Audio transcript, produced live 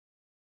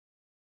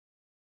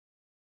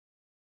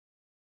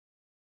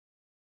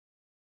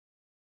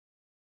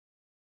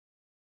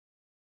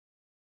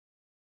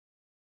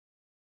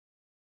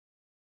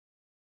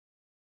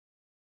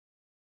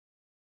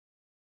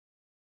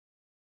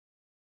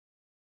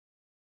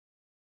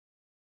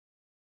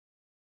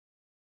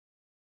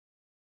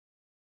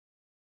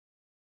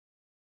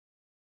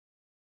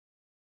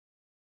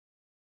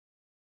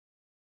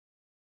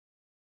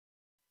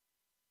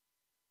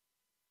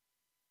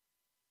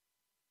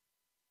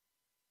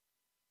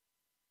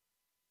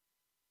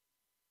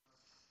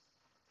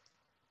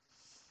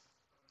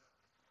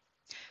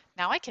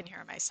Now I can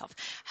hear myself.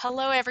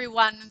 Hello,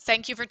 everyone.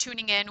 Thank you for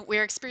tuning in.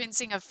 We're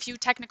experiencing a few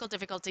technical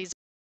difficulties.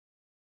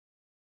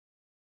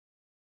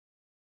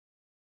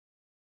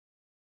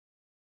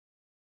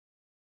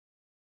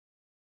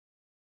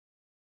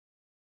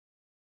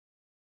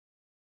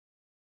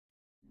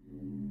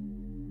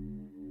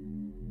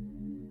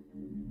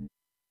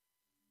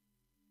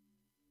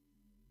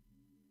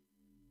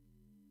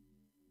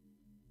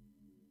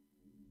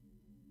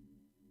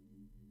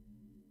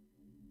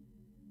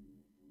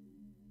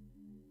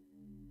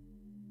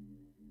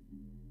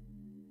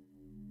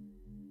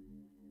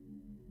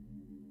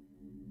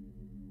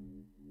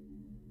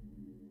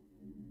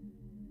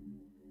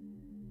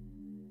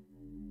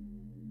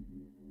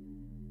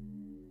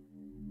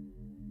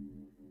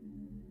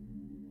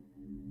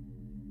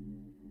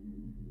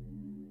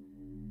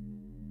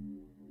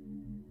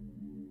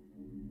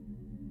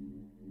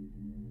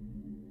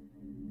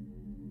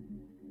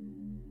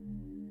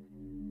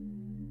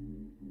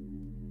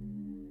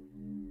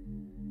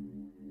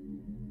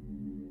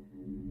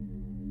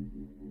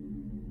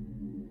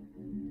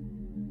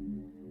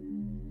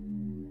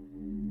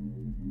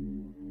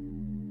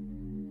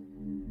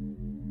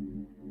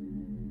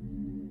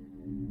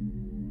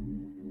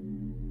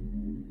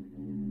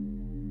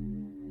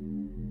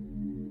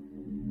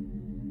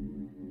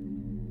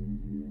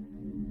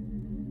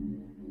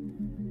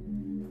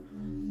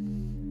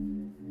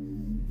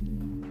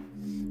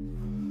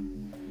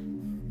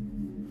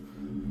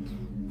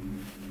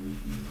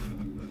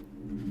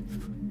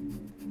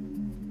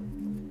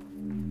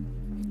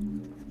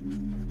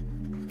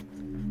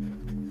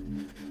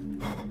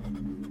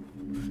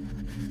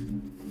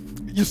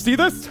 You see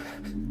this?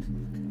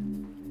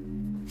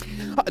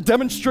 A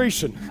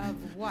demonstration.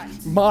 Of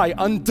what? My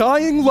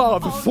undying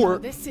love for... No,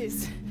 this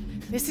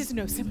is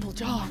no simple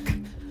jog.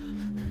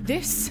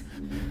 This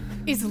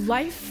is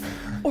life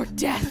or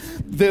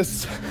death.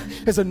 This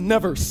is a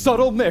never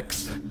subtle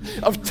mix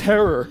of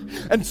terror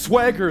and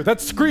swagger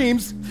that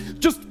screams,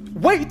 just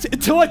wait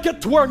until I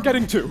get to where I'm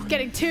getting to.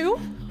 Getting to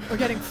or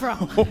getting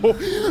from?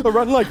 Oh, a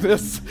run like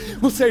this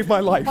will save my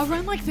life. A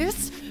run like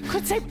this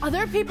could save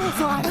other people's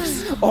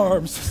lives.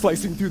 Arms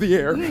slicing through the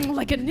air.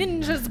 Like a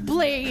ninja's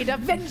blade,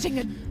 avenging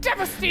a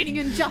devastating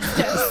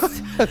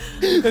injustice.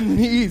 And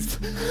knees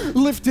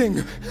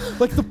lifting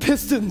like the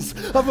pistons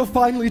of a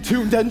finely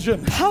tuned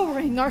engine.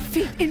 Powering our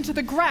feet into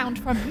the ground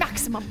for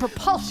maximum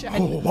propulsion.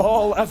 Oh,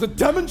 all as a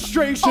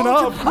demonstration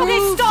of...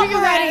 Okay, stop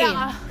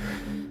already!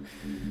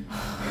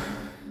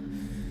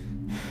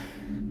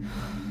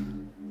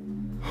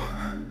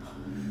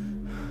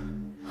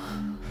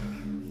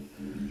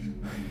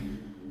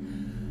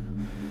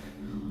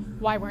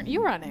 Why weren't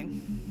you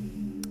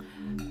running?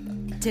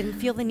 Didn't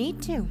feel the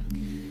need to.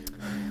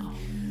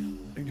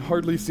 It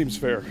hardly seems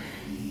fair.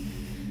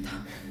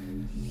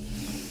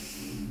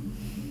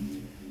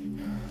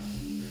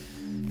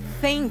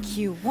 Thank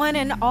you, one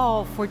and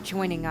all, for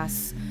joining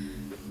us.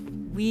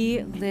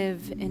 We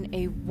live in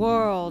a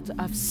world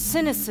of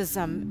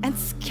cynicism and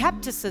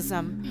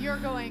skepticism. You're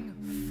going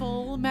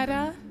full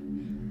meta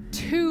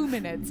 2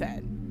 minutes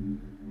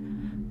in.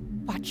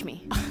 Watch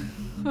me.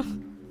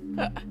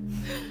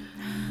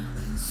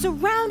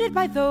 Surrounded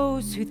by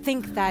those who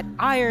think that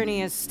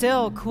irony is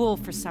still cool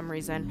for some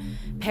reason,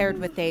 paired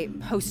with a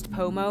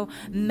post-pomo,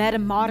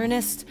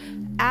 meta-modernist,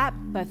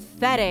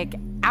 apathetic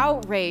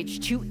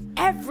outrage to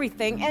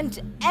everything and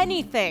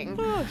anything.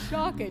 Oh,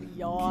 shock and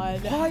yawn.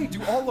 Why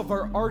do all of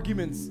our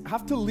arguments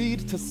have to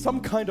lead to some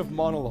kind of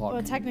monologue?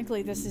 Well,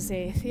 technically, this is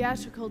a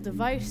theatrical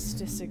device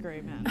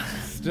disagreement.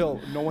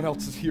 Still, no one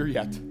else is here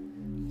yet.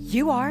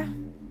 You are.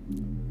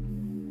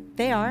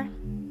 They are.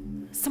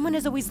 Someone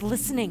is always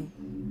listening.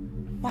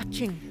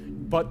 Watching.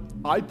 But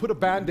I put a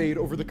Band-Aid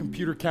over the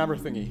computer camera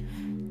thingy.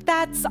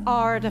 That's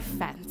our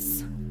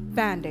defense.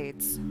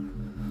 Band-Aids.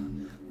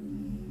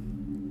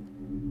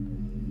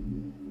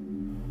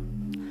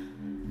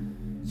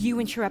 You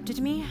interrupted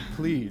me.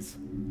 Please,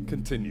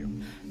 continue.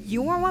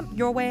 You warm up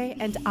your way,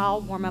 and I'll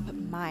warm up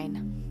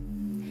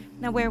mine.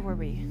 Now, where were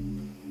we?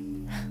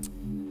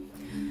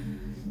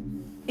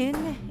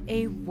 In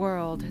a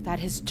world that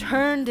has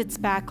turned its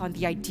back on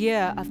the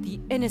idea of the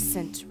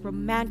innocent,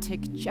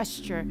 romantic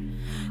gesture,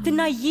 the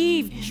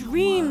naive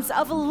dreams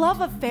of a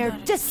love affair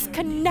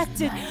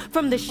disconnected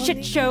from the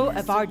shit show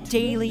of our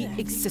daily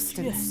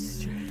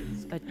existence.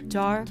 A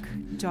dark,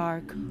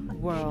 dark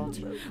world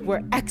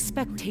where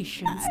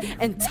expectations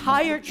and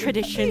tired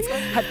traditions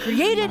have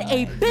created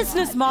a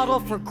business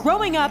model for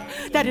growing up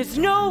that is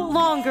no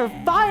longer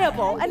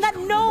viable and that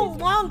no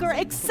longer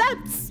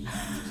accepts.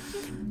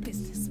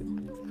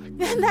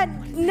 And that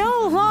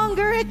no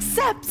longer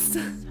accepts.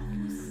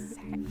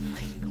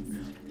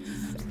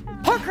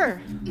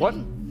 Parker! What?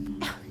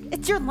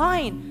 It's your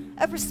line.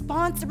 A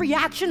response, a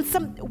reaction,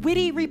 some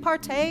witty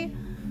repartee.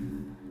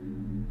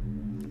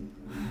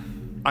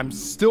 I'm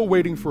still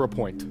waiting for a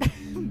point.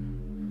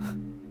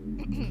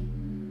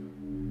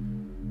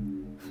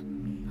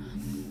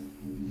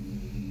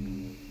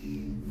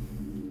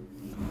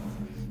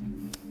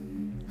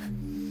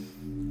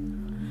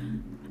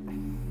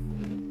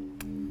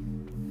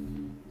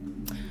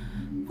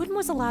 When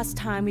was the last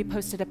time we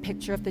posted a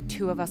picture of the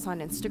two of us on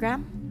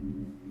Instagram?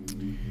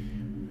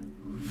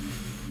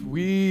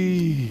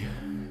 We...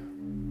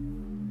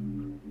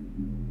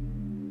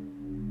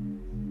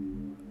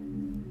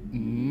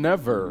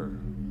 Never.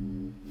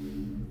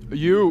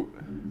 You...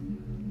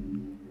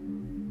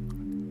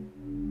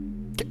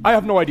 I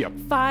have no idea.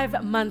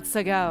 5 months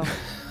ago.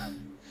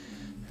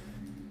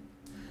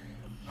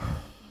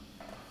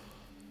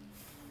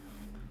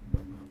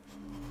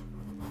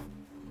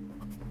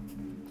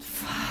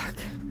 Fuck.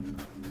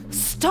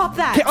 Stop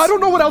that! Okay, I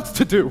don't know what else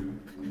to do.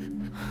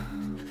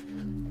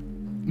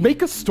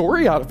 Make a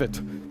story out of it.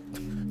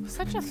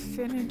 Such a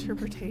thin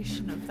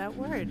interpretation of that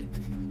word.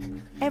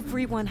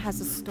 Everyone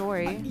has a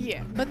story.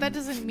 Yeah, but that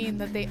doesn't mean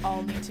that they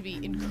all need to be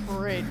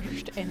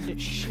encouraged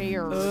and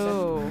shared.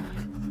 Oh.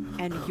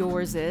 And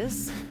yours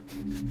is?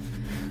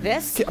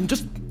 This? Okay, I'm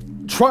just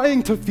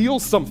trying to feel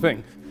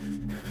something.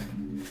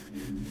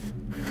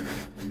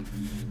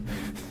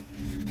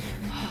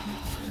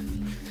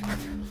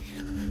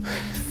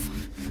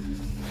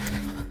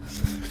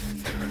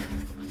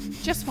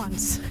 Just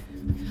once.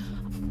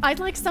 I'd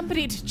like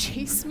somebody to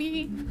chase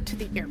me to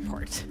the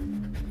airport.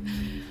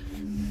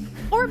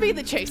 Or be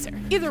the chaser.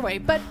 Either way,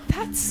 but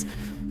that's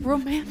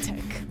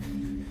romantic.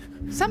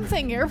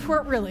 Something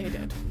airport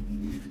related.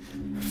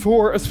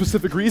 For a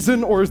specific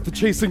reason, or is the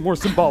chasing more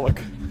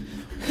symbolic?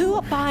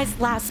 Who buys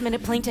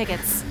last-minute plane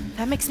tickets?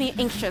 That makes me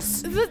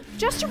anxious. The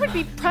gesture would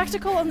be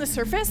practical on the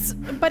surface,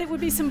 but it would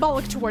be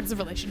symbolic towards the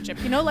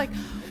relationship. You know, like,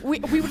 we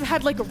would have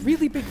had like a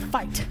really big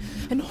fight,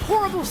 and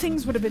horrible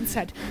things would have been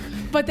said.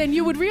 But then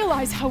you would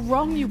realize how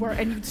wrong you were,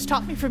 and you'd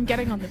stop me from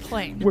getting on the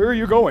plane. Where are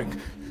you going?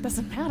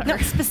 Doesn't matter. No,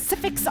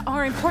 specifics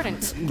are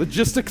important.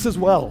 Logistics as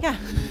well. Yeah.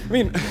 I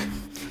mean,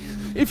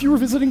 if you were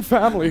visiting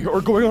family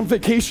or going on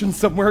vacation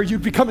somewhere,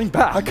 you'd be coming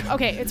back.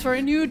 Okay, it's for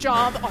a new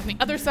job on the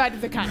other side of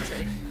the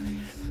country.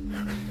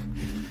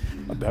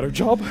 A better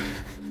job?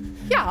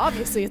 Yeah,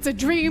 obviously, it's a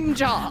dream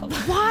job.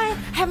 Why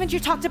haven't you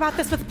talked about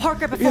this with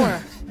Parker before?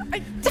 Yeah.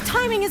 The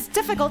timing is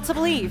difficult to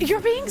believe. You're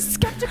being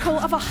skeptical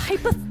of a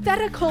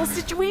hypothetical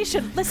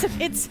situation. Listen,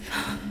 it's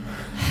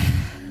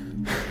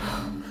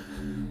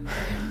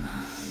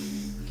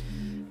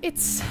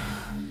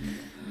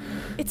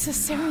a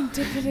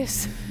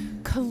serendipitous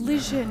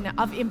collision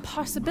of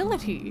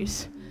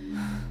impossibilities.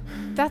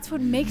 That's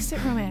what makes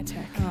it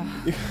romantic.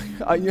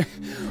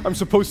 I'm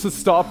supposed to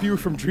stop you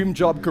from dream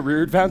job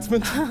career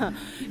advancement?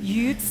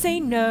 You'd say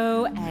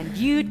no, and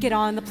you'd get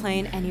on the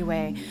plane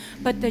anyway.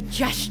 But the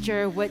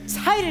gesture would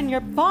tighten your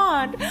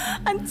bond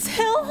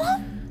until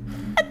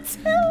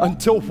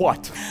Until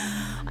what?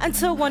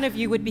 until one of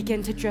you would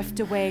begin to drift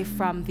away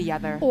from the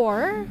other.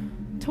 Or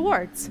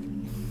towards.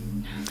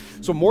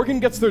 So Morgan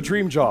gets their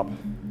dream job,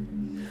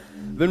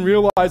 then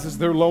realizes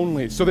they're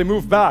lonely, so they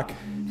move back,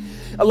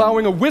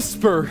 allowing a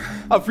whisper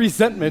of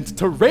resentment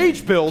to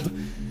rage build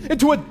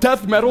into a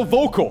death metal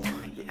vocal.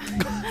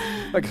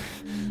 Like,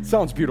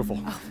 sounds beautiful.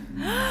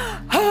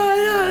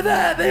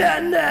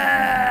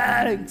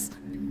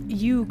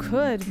 You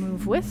could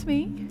move with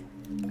me.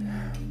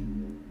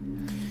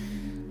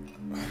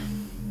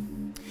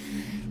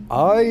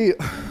 I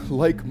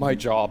like my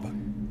job,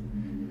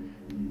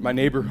 my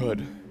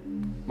neighborhood,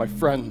 my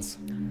friends.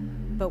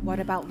 But what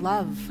about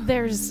love?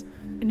 There's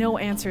no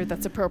answer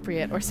that's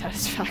appropriate or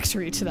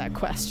satisfactory to that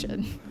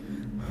question.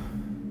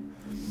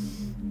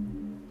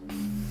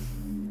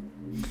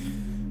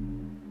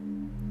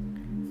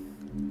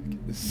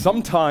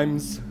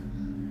 Sometimes,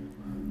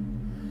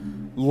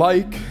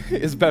 like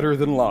is better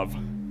than love.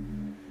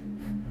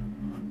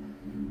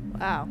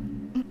 Wow.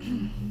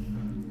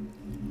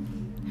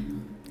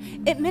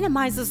 It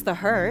minimizes the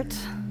hurt.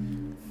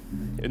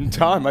 In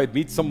time, I'd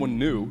meet someone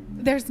new.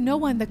 There's no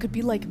one that could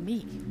be like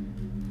me.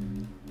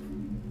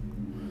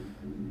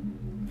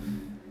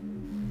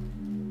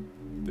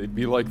 They'd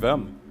be like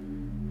them.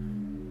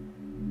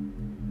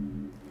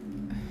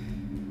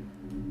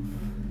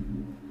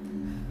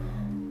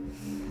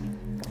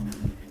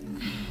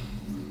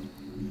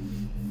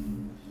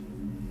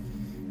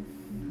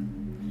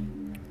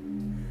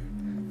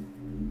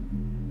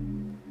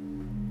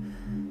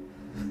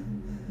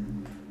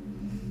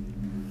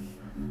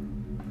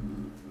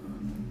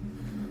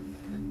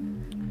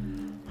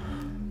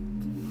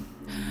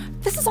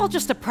 This is all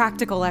just a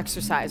practical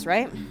exercise,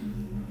 right?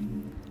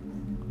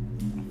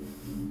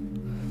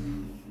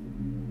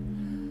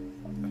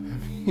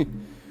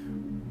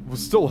 We'll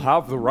still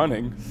have the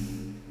running.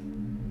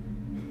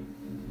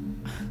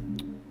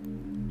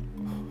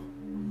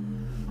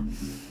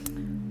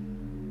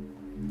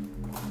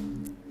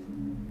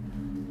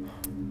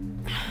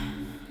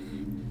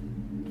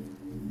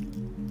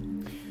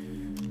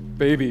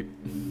 Baby,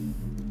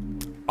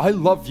 I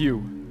love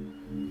you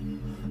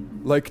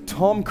like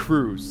Tom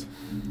Cruise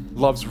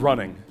loves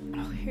running.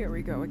 Oh, here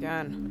we go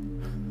again.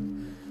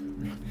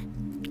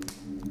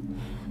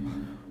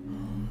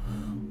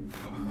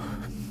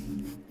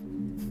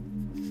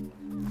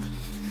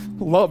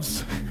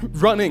 Loves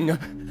running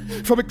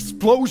from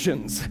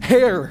explosions,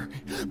 hair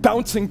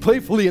bouncing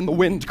playfully in the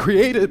wind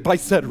created by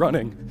said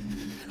running.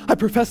 I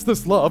profess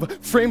this love,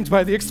 framed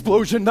by the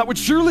explosion that would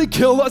surely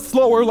kill a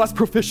slower, less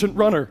proficient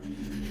runner.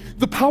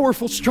 The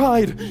powerful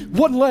stride,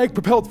 one leg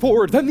propelled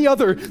forward, then the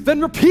other,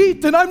 then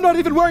repeat, and I'm not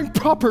even wearing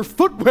proper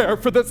footwear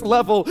for this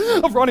level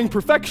of running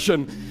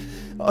perfection.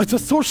 It's a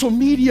social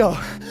media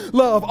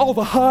love, all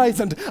the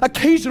highs and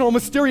occasional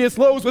mysterious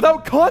lows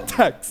without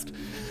context.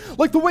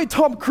 Like the way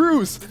Tom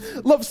Cruise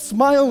loves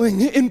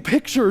smiling in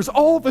pictures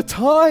all the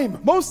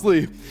time,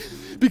 mostly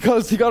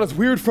because he got his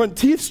weird front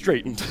teeth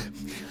straightened.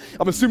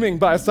 I'm assuming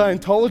by a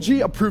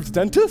Scientology-approved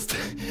dentist.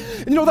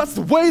 And you know, that's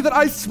the way that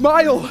I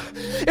smile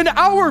in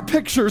our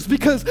pictures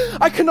because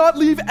I cannot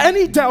leave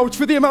any doubt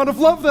for the amount of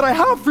love that I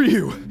have for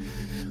you.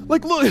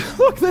 Like,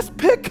 look, this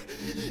pic,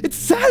 it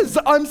says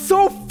I'm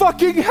so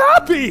fucking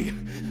happy.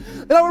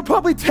 And I would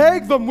probably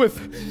tag them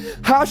with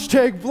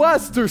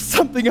 #blessed or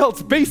something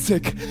else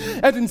basic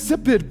and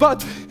insipid,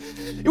 but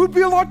it would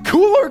be a lot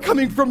cooler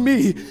coming from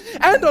me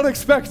and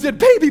unexpected.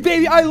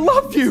 Baby, I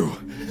love you.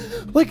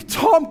 Like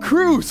Tom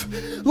Cruise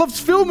loves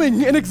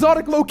filming in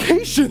exotic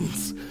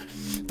locations.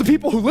 The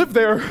people who live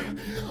there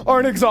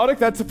aren't exotic,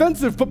 that's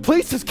offensive, but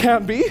places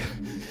can be.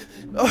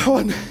 Oh,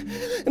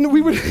 and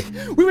we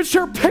would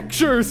share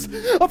pictures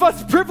of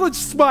us privileged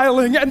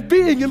smiling and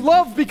being in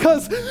love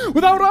because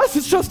without us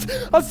it's just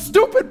a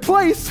stupid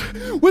place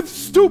with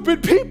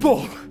stupid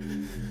people.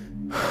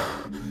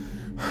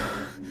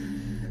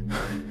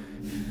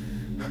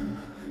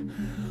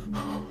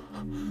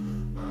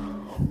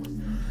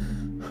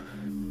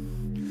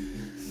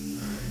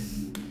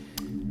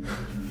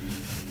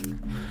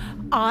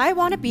 I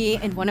want to be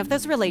in one of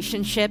those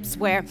relationships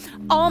where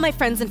all my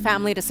friends and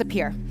family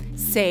disappear,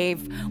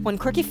 save one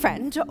quirky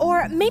friend,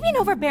 or maybe an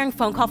overbearing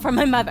phone call from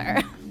my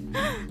mother.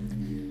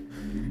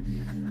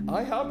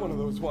 I had one of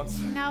those once.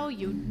 No,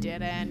 you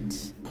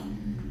didn't.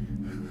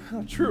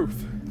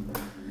 Truth.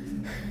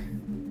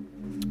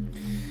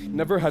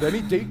 Never had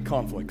any date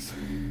conflicts.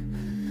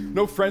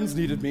 No friends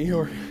needed me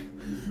or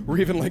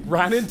even like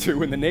ran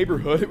into in the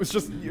neighborhood. It was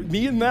just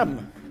me and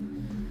them.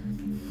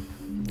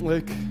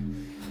 Like,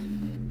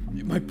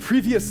 my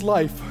previous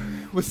life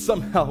was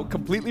somehow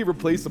completely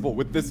replaceable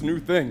with this new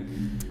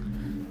thing.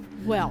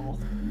 Well,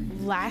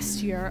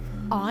 last year,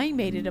 I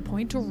made it a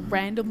point to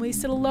randomly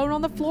sit alone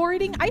on the floor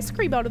eating ice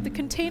cream out of the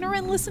container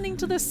and listening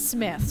to the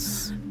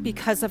Smiths.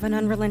 Because of an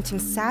unrelenting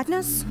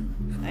sadness?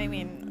 I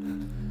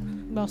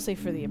mean, mostly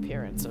for the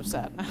appearance of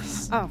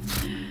sadness. Oh.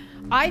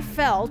 I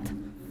felt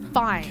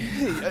fine.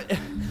 Hey,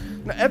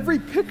 every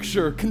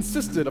picture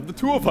consisted of the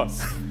two of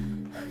us.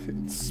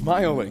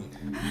 Smiling.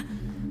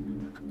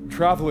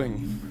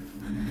 Traveling.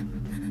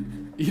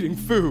 Eating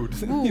food.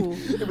 Ooh.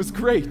 It was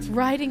great.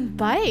 Riding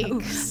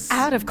bikes.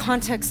 Out of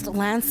context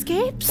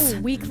landscapes?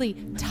 Weekly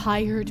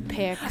tired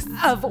pics.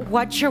 Of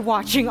what you're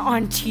watching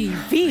on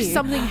TV.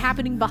 Something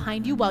happening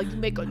behind you while you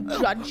make a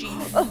judgy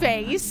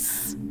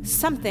face.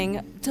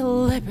 Something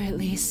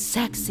deliberately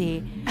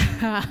sexy.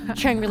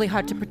 Trying really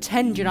hard to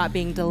pretend you're not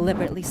being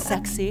deliberately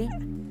sexy.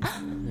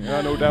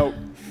 Yeah, no doubt.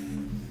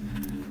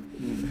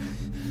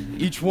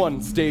 Each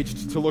one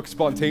staged to look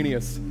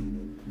spontaneous.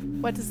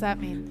 What does that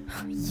mean?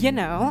 You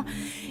know,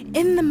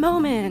 in the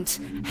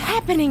moment,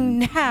 happening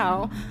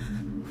now.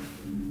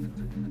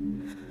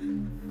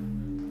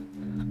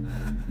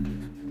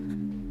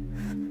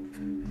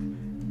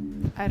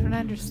 I don't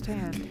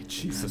understand.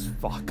 Jesus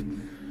fuck.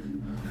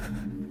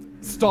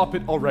 Stop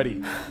it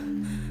already.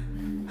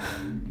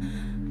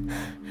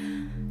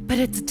 But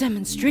it's a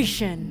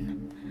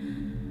demonstration.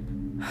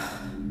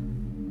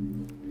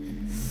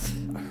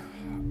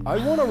 I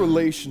want a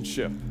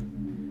relationship.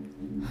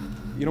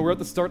 You know, we're at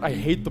the start, I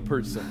hate the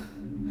person.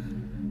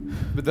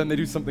 But then they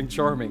do something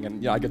charming,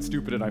 and yeah, I get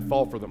stupid and I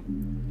fall for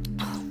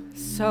them.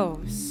 So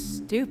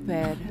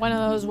stupid. One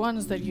of those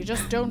ones that you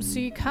just don't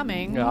see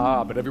coming.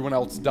 Ah, but everyone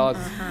else does.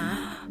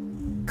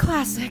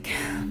 Classic.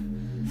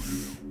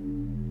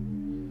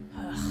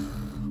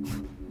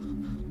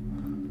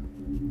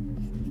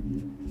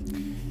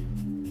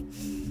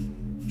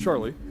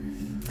 Charlie.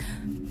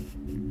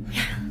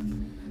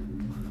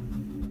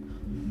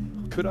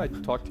 Could I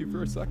talk to you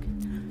for a sec?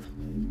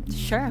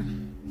 Sure.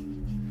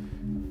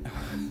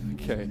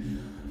 Okay.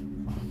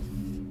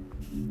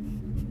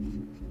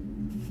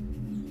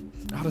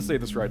 How to say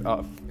this right?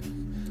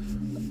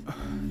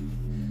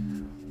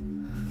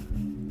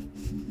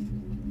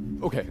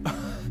 Okay.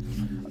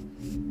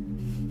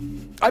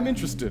 I'm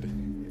interested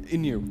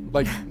in you.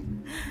 Like,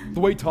 the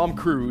way Tom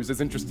Cruise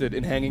is interested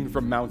in hanging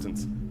from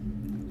mountains.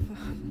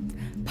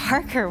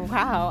 Parker,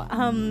 wow.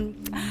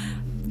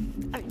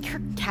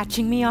 You're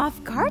catching me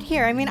off guard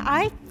here. I mean,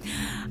 I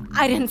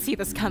didn't see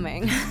this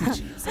coming.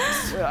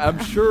 Jesus. I'm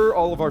sure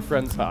all of our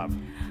friends have.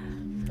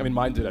 I mean,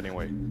 mine did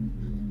anyway.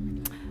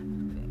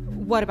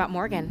 What about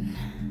Morgan?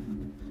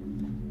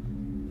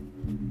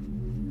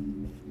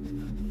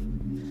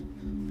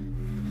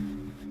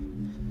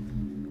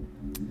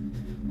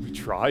 We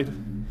tried.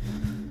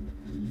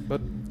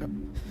 But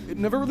it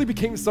never really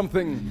became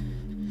something...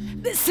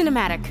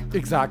 Cinematic.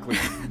 Exactly.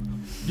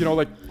 You know,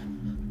 like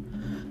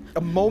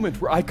a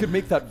moment where I could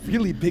make that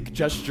really big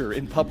gesture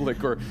in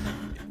public or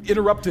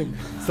interrupting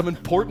some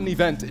important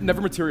event. It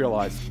never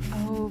materialized.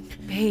 Oh,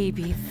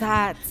 baby,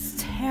 that's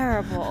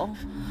terrible.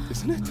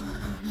 Isn't it?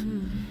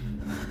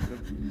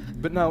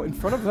 But now, in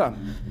front of them,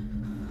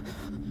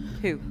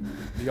 Who?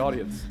 the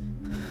audience.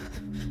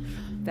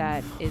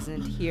 That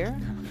isn't here?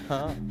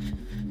 Huh?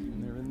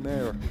 And they're in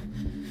there.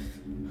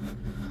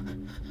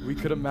 We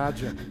could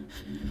imagine,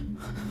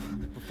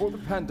 before the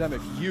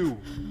pandemic, you,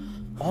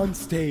 on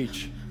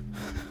stage.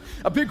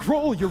 A big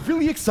role you're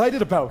really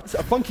excited about.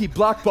 A funky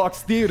black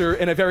box theater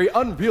and a very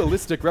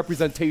unrealistic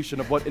representation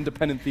of what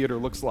independent theater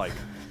looks like.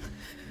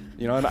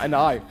 You know, and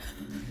I,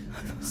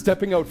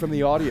 stepping out from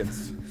the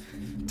audience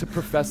to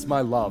profess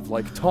my love,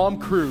 like Tom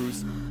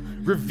Cruise,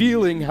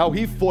 revealing how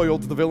he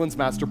foiled the villain's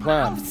master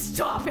plan. Oh,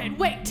 stop it!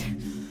 Wait!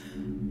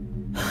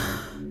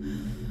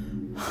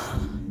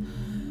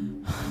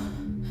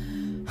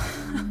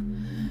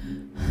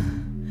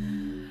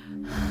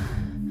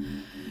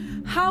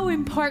 How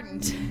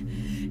important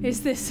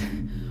is this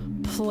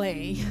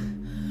play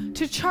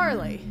to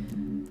Charlie?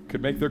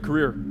 Could make their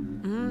career.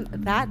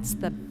 That's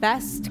the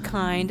best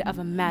kind of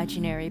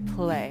imaginary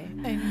play.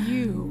 And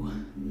you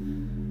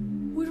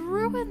would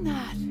ruin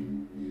that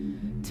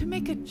to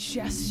make a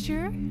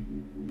gesture?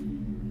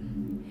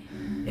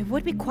 It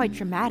would be quite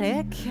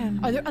dramatic.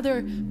 Are there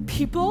other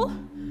people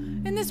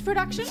in this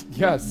production?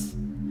 Yes.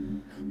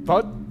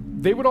 But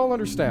they would all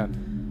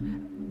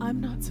understand. I'm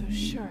not so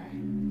sure.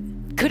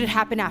 Could it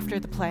happen after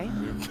the play?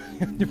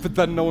 But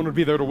then no one would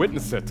be there to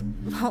witness it.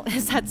 Well,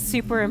 is that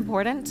super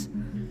important?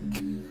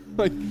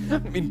 Like, I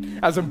mean,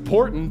 as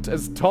important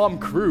as Tom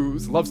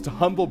Cruise loves to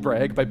humble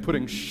brag by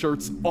putting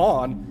shirts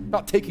on,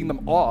 not taking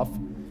them off.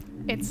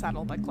 It's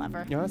subtle but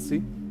clever. Yeah,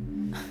 see?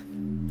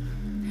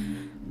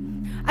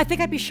 I think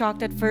I'd be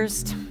shocked at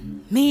first,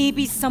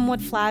 maybe somewhat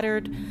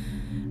flattered,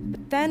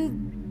 but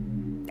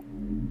then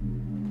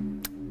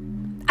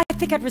I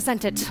think I'd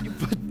resent it.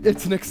 But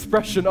it's an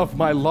expression of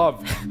my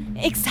love.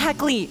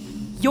 Exactly.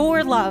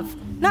 Your love,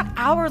 not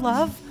our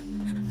love.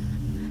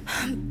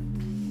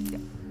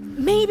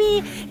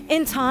 Maybe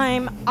in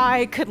time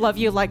I could love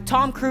you like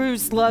Tom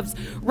Cruise loves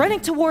running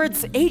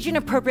towards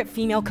age-inappropriate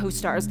female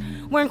co-stars,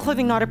 wearing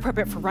clothing not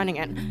appropriate for running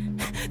in.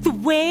 The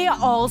way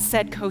all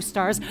said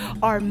co-stars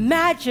are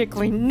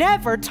magically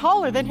never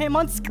taller than him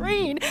on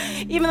screen,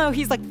 even though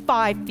he's like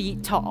 5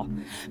 feet tall.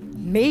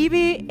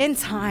 Maybe in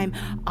time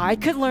I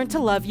could learn to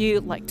love you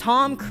like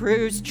Tom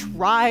Cruise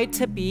tried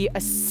to be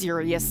a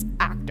serious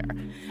actor.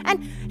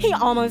 And he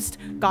almost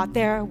got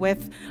there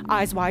with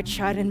Eyes Wide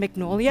Shut and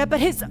Magnolia, but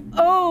his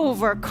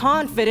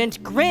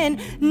overconfident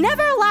grin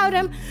never allowed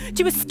him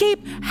to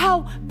escape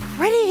how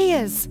pretty he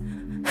is.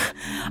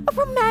 A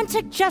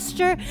romantic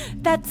gesture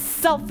that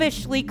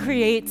selfishly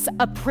creates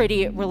a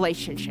pretty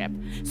relationship.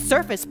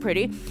 Surface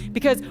pretty,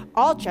 because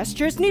all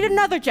gestures need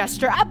another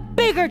gesture, a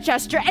bigger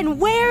gesture, and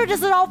where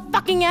does it all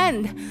fucking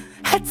end?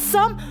 At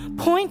some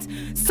point,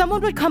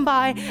 someone would come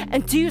by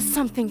and do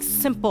something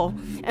simple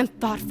and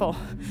thoughtful.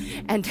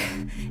 And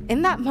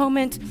in that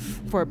moment,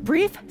 for a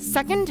brief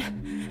second,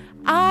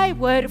 I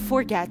would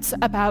forget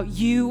about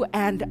you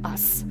and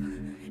us.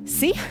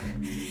 See?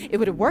 It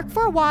would work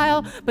for a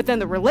while, but then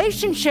the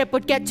relationship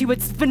would get to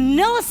its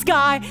vanilla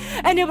sky,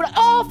 and it would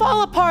all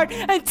fall apart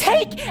and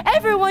take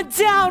everyone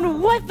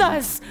down with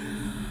us.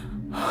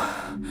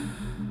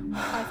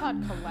 I thought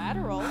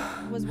Collateral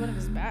was one of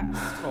his best.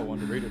 Oh,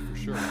 underrated for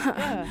sure.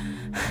 Yeah.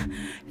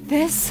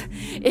 This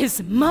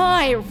is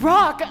my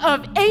rock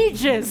of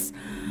ages.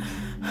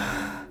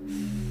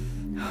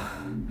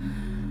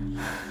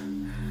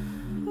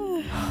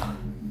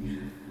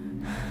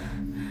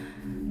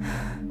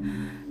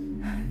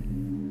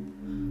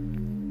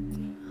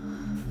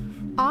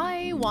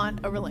 I want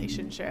a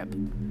relationship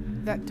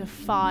that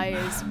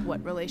defies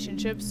what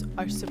relationships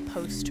are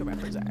supposed to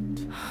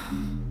represent.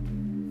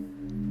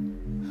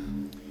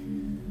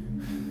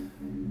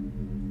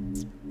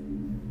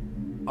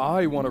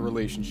 I want a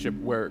relationship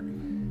where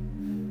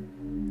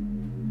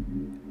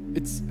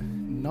it's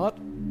not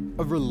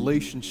a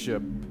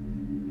relationship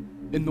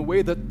in the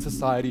way that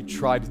society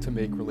tried to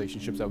make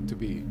relationships out to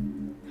be.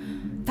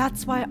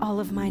 That's why all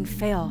of mine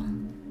fail.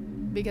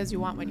 Because you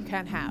want what you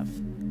can't have.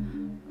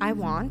 I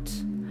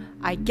want,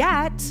 I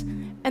get,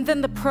 and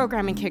then the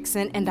programming kicks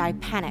in and I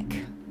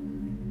panic.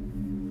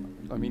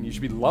 I mean, you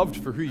should be loved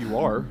for who you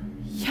are.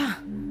 Yeah,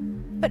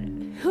 but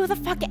who the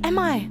fuck am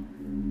I?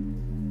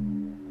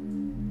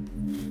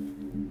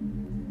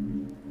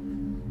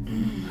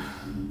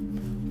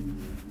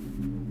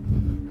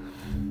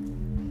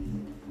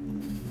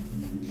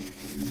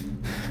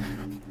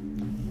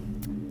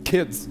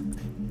 Kids.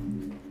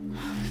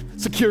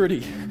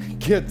 Security.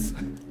 Kids.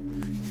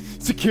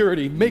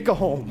 Security. Make a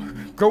home.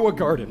 Grow a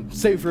garden.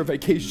 Save for a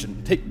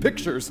vacation. Take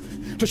pictures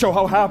to show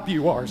how happy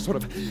you are. Sort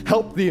of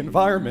help the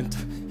environment.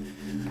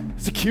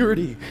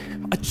 Security.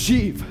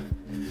 Achieve.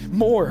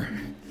 More.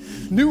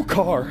 New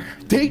car.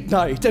 Date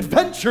night.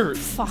 Adventures.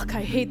 Fuck,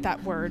 I hate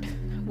that word.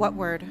 What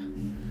word?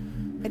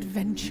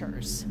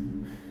 Adventures.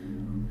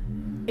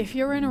 If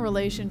you're in a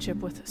relationship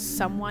with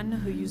someone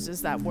who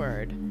uses that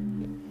word,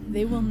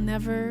 they will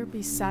never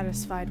be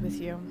satisfied with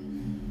you.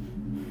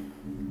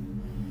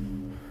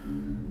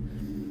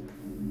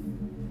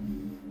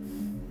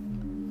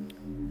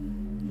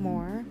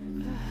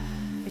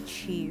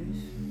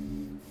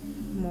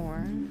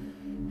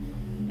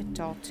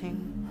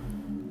 adulting,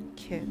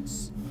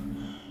 kids,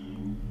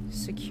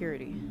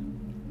 security.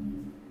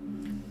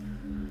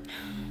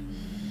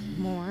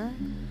 More,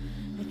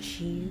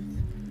 achieve,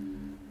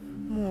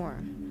 more.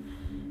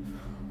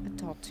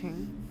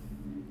 Adulting,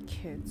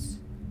 kids,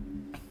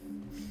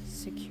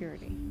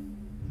 security.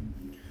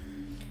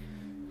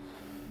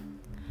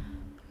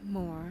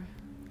 More,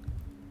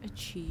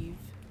 achieve,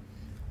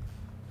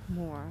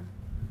 more.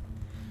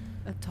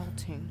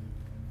 Adulting,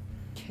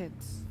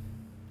 kids,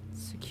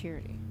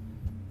 security.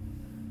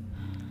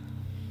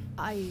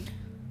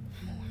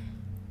 More,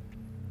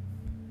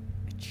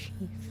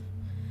 achieve.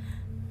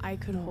 I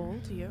could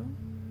hold you.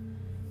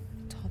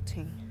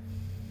 Adulting,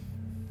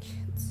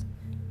 kids,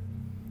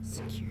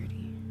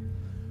 security.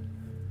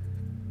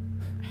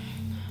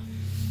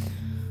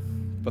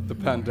 But the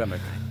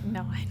pandemic.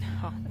 No, I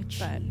know.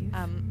 Achieve.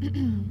 But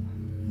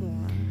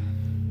More.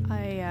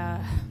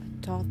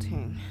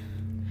 Adulting,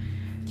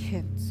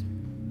 kids,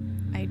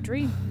 I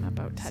dream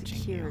about touching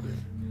security. you.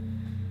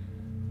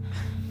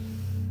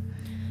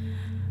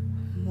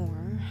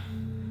 More.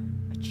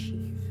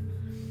 Achieve.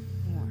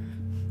 More.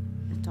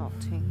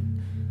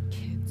 Adulting,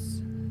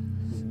 kids,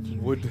 security.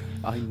 Would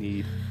I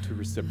need to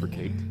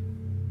reciprocate?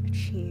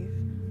 Achieve.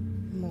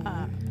 More.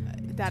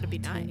 That'd be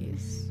Adulting,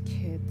 nice.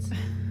 Kids,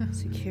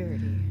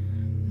 security.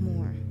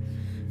 More.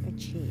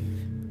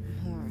 Achieve.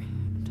 More.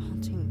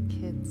 Adulting,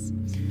 kids,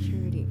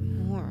 security.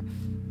 More.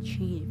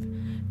 Achieve.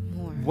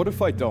 More. What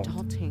if I don't?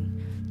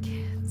 Adulting,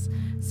 kids,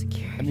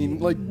 security. I mean,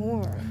 like,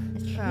 more.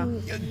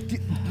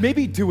 Achieve.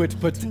 maybe do it,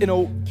 but in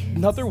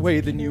another way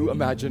than you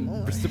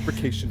imagine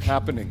reciprocation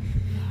happening.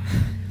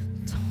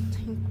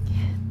 Adulting,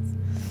 kids.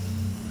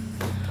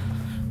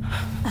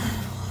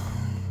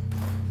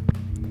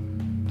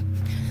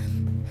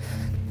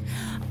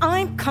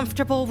 I'm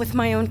comfortable with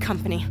my own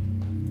company.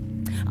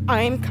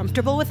 I'm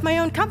comfortable with my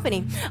own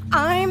company.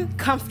 I'm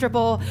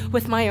comfortable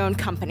with my own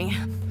company.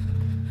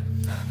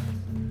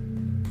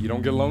 You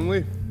don't get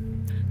lonely?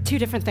 Two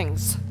different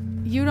things.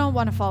 You don't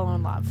want to fall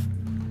in love.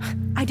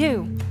 I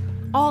do.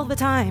 All the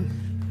time.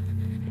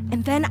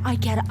 And then I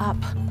get up.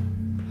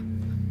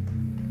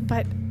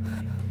 But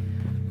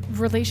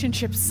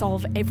relationships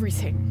solve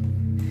everything.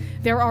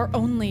 There are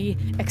only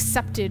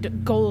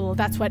accepted goals.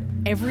 That's what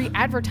every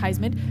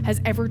advertisement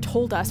has ever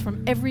told us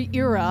from every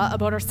era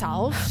about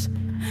ourselves.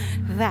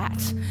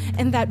 That.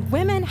 And that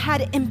women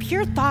had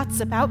impure thoughts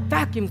about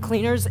vacuum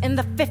cleaners in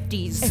the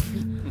 50s.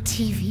 Every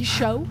TV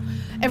show,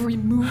 every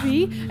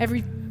movie,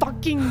 every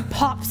fucking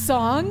pop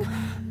song.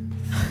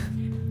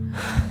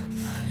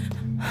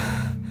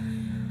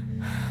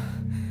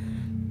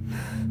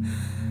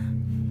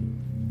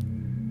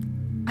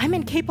 I'm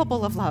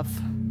incapable of love.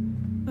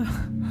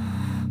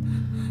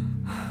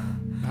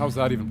 How's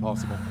that even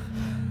possible?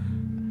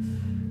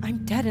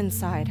 I'm dead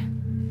inside.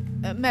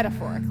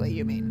 Metaphorically,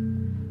 you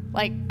mean?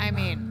 Like, I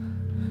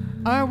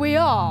mean, are we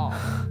all?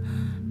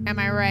 Am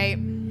I right?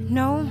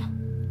 No,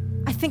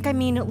 I think I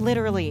mean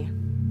literally.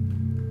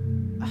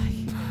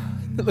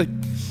 Like,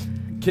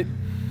 kid,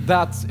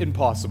 that's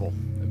impossible.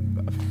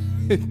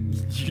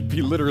 You'd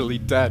be literally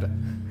dead.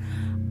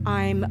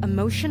 I'm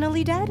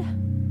emotionally dead?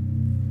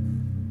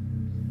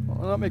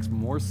 Well, that makes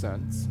more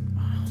sense.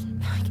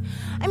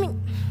 I mean,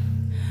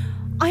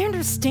 I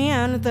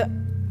understand the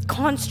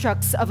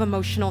constructs of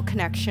emotional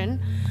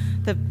connection,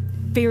 the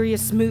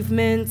various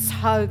movements,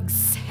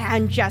 hugs,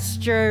 hand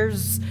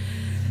gestures,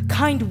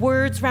 kind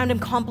words, random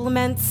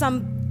compliments,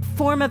 some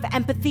form of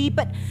empathy,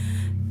 but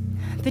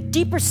the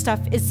deeper stuff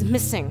is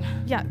missing.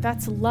 Yeah,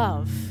 that's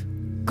love.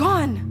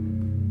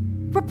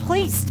 Gone.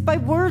 Replaced by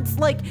words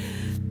like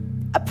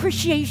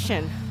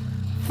appreciation,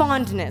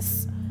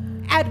 fondness,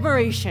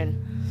 admiration.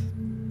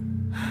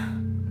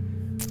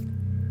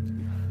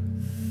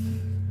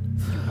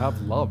 You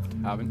have loved,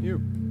 haven't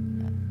you?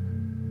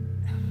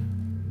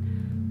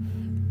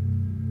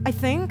 I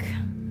think.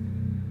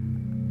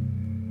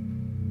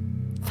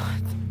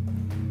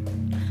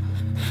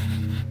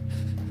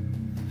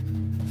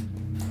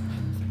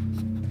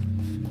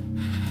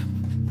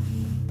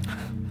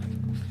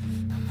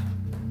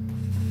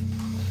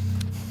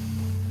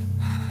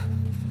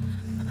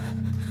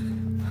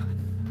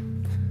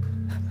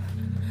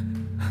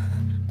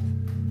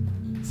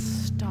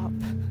 Stop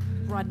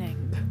running.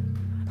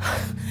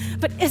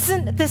 But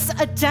isn't this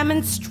a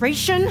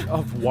demonstration?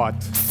 Of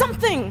what?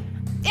 Something!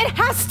 It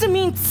has to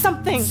mean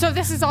something! So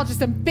this is all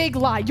just a big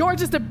lie. You're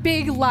just a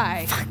big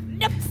lie.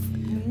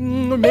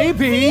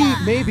 Maybe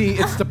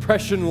it's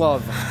depression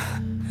love.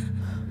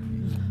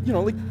 You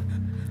know, like,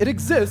 it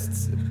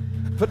exists,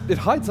 but it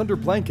hides under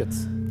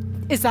blankets.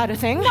 Is that a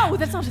thing? No,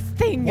 that's not a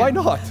thing. Why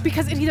not?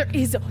 Because it either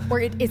is or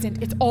it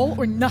isn't. It's all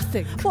or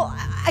nothing. Well,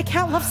 I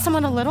can't love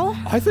someone a little.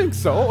 I think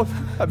so.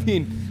 I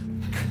mean,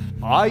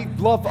 I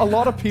love a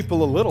lot of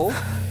people a little.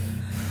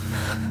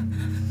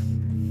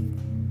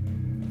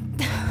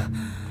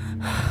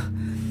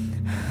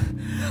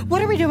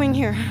 What are we doing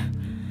here?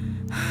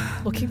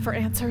 Looking for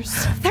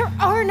answers. There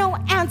are no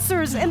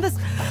answers in this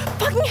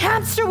fucking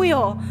hamster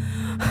wheel.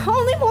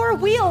 Only more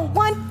wheel,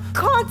 one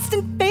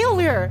constant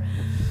failure.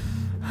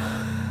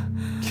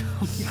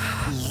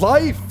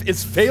 life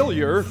is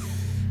failure.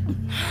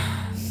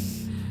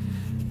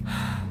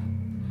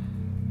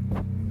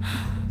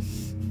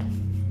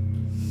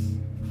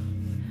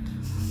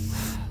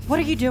 What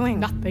are you doing?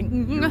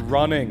 Nothing. You're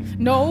running.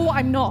 No,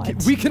 I'm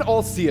not. We can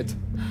all see it.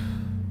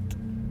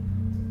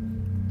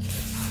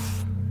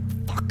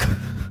 Fuck.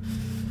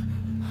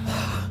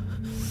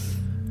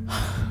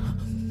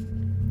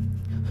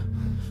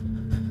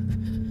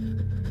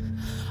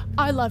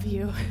 I love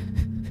you.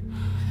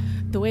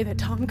 The way that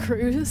Tom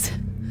Cruise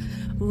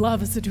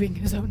loves doing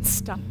his own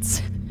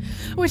stunts.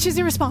 Which is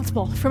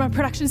irresponsible from a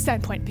production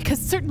standpoint, because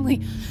certainly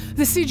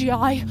the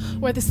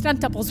CGI or the stunt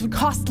doubles would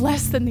cost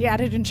less than the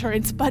added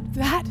insurance, but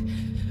that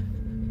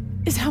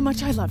is how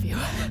much I love you.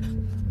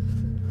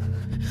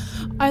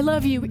 I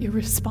love you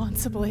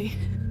irresponsibly.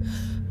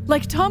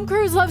 Like Tom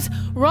Cruise loves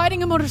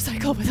riding a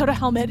motorcycle without a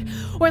helmet,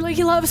 or like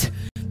he loves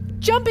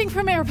jumping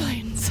from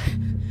airplanes.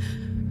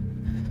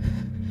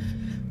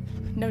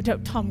 No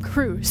doubt Tom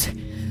Cruise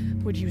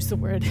would use the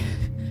word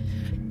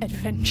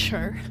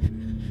adventure.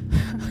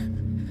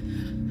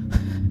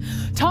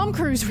 Tom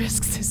Cruise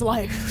risks his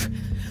life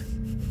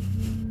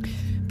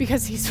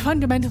because he's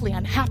fundamentally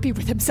unhappy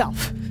with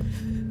himself.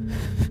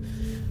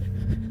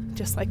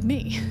 Just like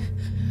me.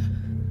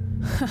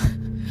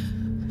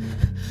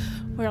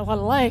 We're a lot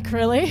alike,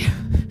 really.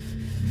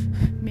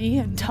 Me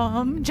and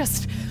Tom,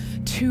 just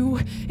two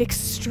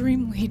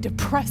extremely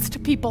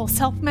depressed people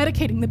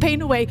self-medicating the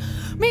pain away.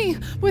 Me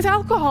with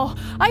alcohol,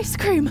 ice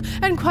cream,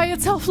 and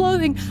quiet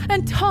self-loathing,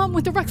 and Tom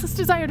with the reckless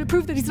desire to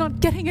prove that he's not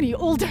getting any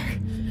older.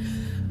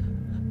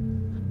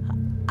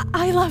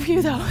 I love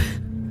you, though.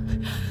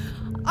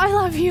 I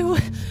love you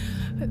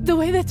the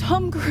way that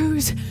Tom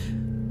Cruise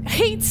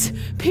hates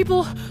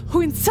people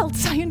who insult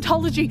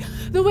Scientology,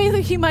 the way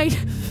that he might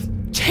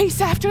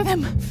chase after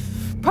them,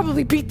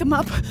 probably beat them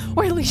up,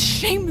 or at least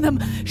shame them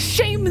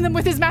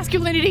with his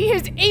masculinity,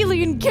 his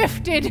alien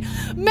gifted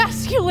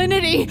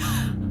masculinity.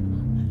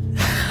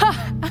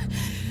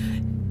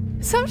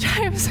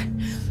 Sometimes,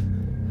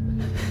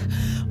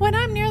 when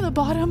I'm near the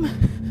bottom,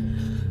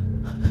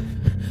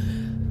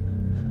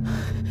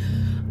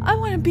 I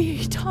want to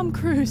be Tom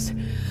Cruise.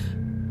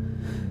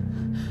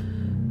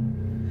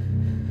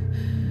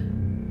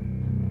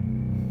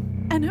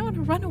 And I want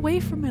to run away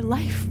from my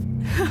life.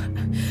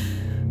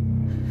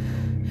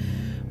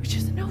 Which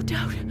is no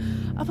doubt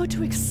about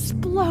to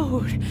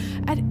explode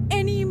at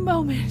any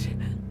moment.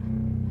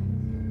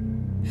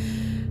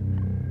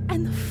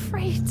 And the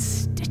frayed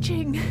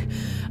stitching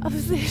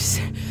of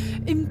this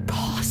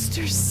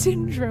imposter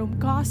syndrome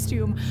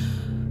costume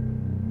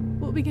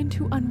will begin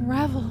to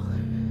unravel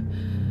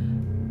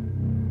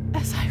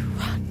as I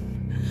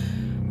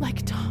run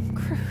like Tom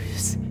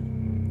Cruise,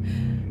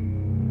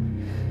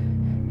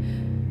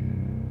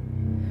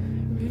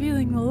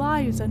 revealing the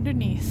lies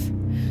underneath.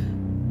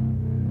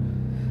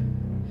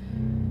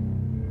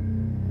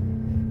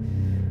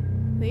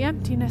 The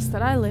emptiness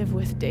that I live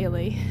with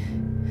daily,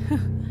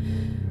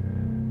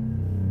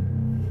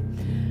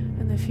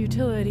 and the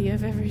futility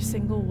of every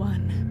single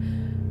one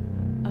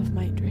of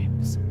my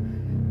dreams.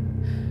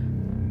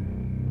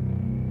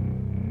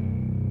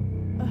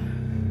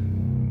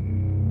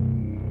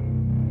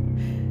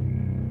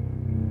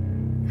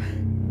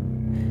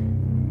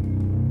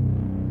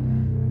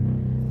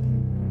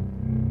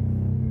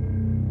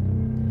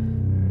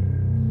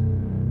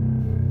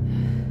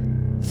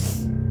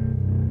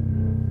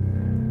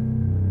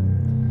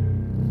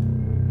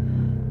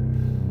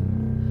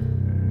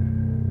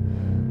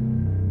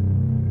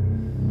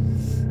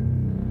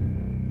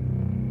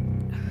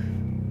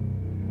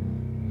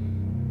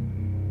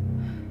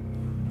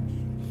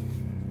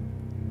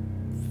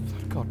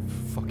 Got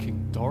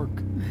fucking dark.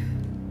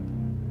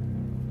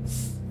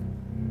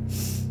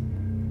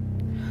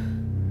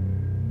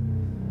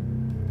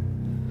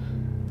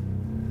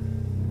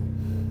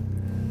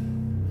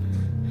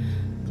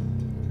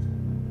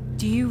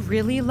 Do you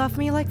really love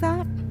me like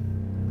that?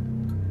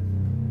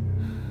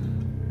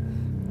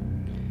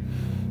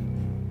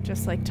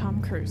 Just like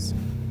Tom Cruise.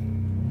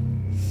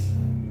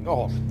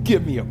 Oh,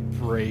 give me a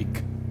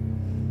break.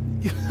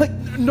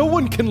 No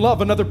one can love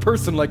another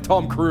person like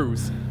Tom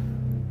Cruise.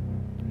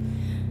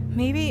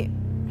 Maybe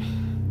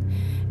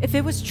if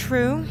it was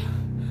true,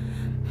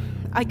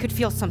 I could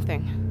feel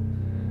something.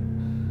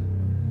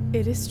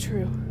 It is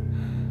true.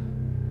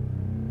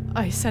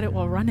 I said it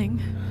while running.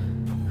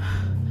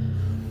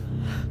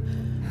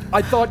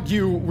 I thought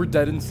you were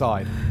dead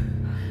inside.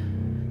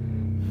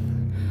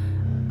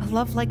 A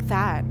love like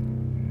that,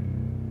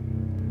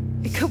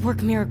 it could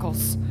work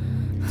miracles.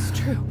 It's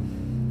true.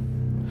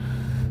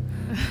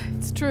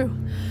 It's true.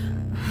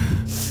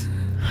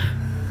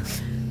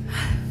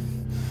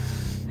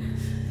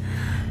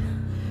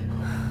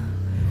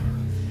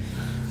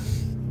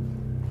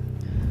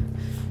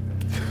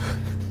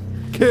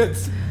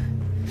 Kids!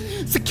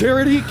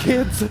 Security,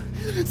 kids!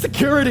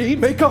 Security!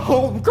 Make a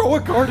home, grow a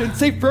garden,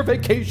 save for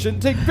vacation,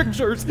 take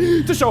pictures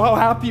to show how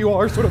happy you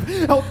are, sort of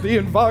help the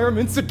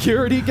environment.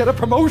 Security, get a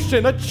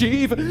promotion,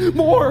 achieve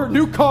more,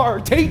 new car,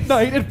 date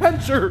night,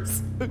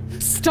 adventures!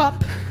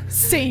 Stop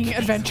saying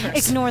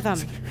adventures. Ignore them.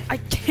 I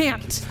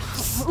can't.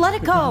 Let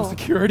it go.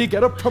 Security,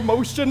 get a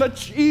promotion,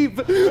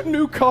 achieve,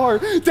 new car,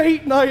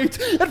 date night,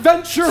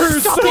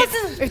 adventures. Stop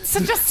it! It's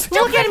such a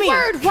stupid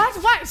word. What?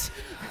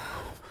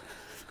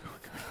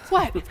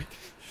 What?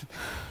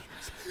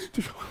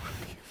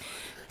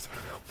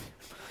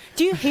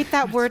 Do you hate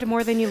that word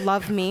more than you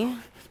love me?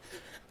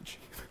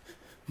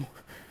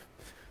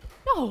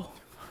 No.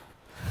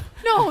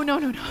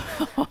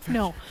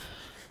 No.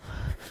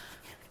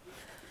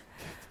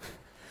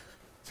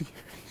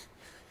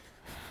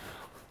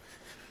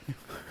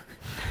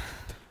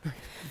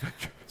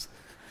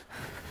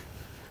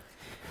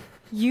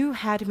 You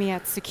had me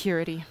at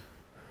security.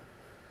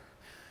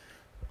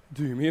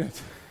 Do you mean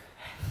it?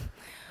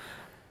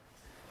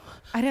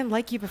 I didn't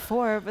like you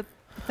before, but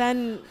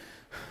then...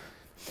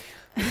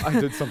 I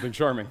did something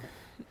charming.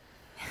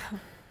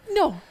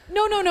 No,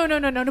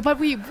 but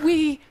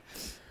we...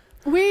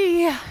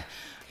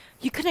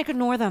 You couldn't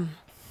ignore them.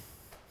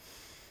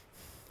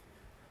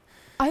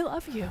 I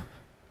love you.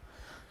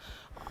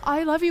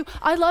 I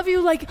love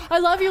you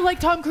like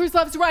Tom Cruise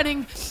loves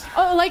running.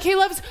 Like he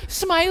loves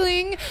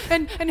smiling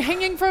and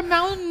hanging from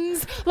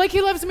mountains. Like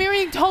he loves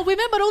marrying tall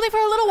women, but only for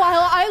a little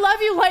while. I love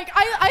you like,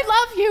 I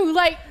love you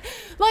like...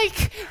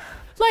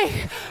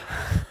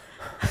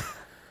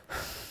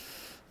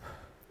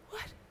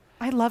 What?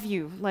 I love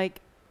you,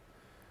 like...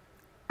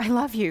 I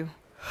love you.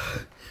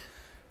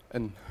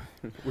 And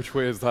which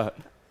way is that?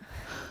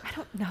 I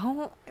don't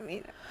know. I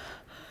mean,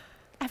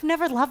 I've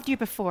never loved you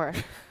before.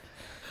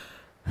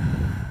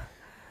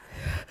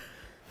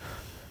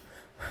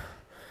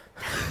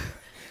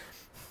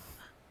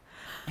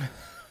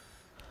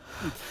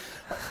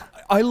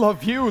 I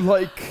love you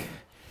like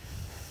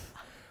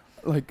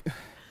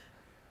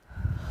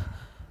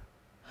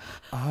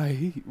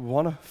I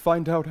want to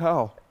find out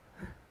how.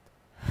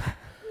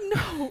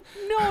 No.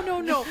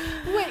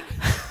 Wait.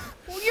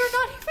 You're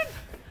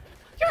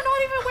not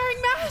even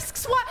wearing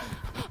masks. What?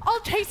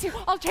 I'll chase you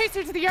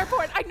to the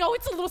airport. I know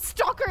it's a little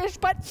stalkerish,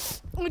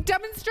 but it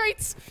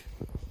demonstrates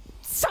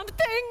something.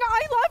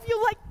 I love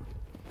you like...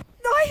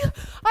 I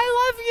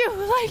love you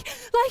like...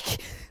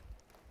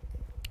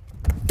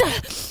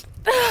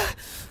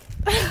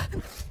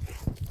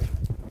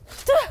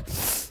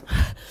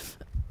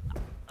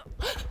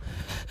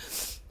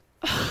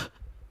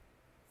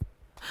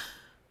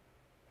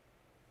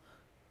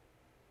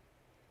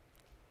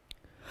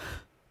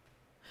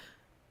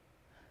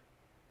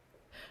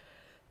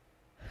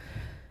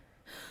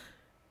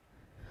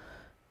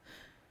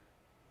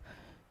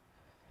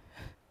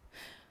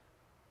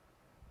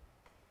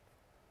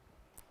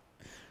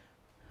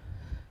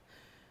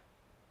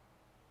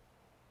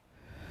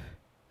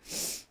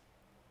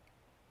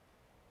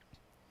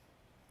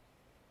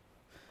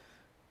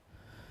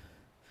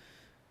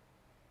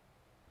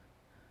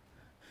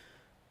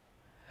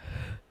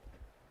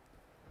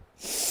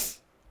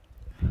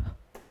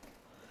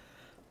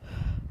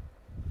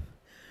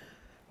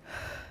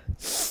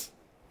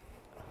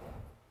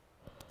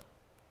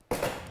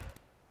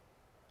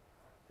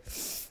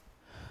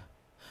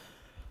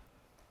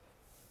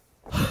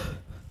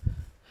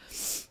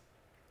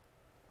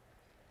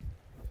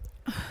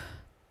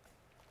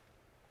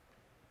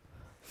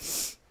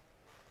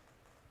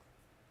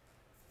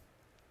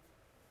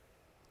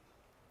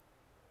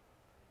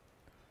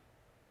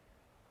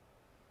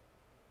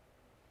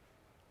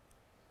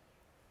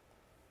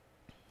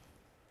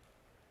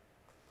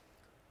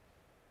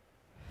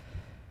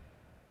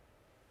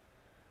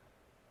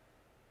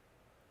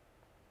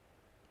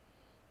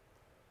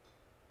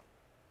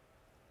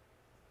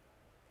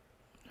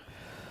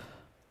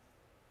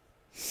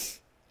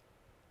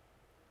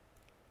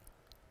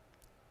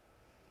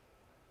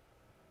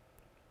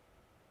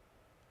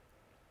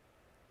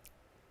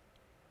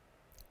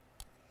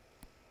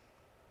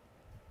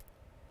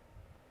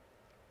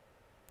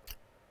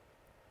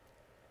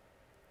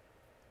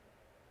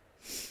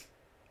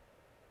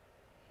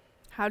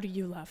 How do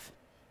you love?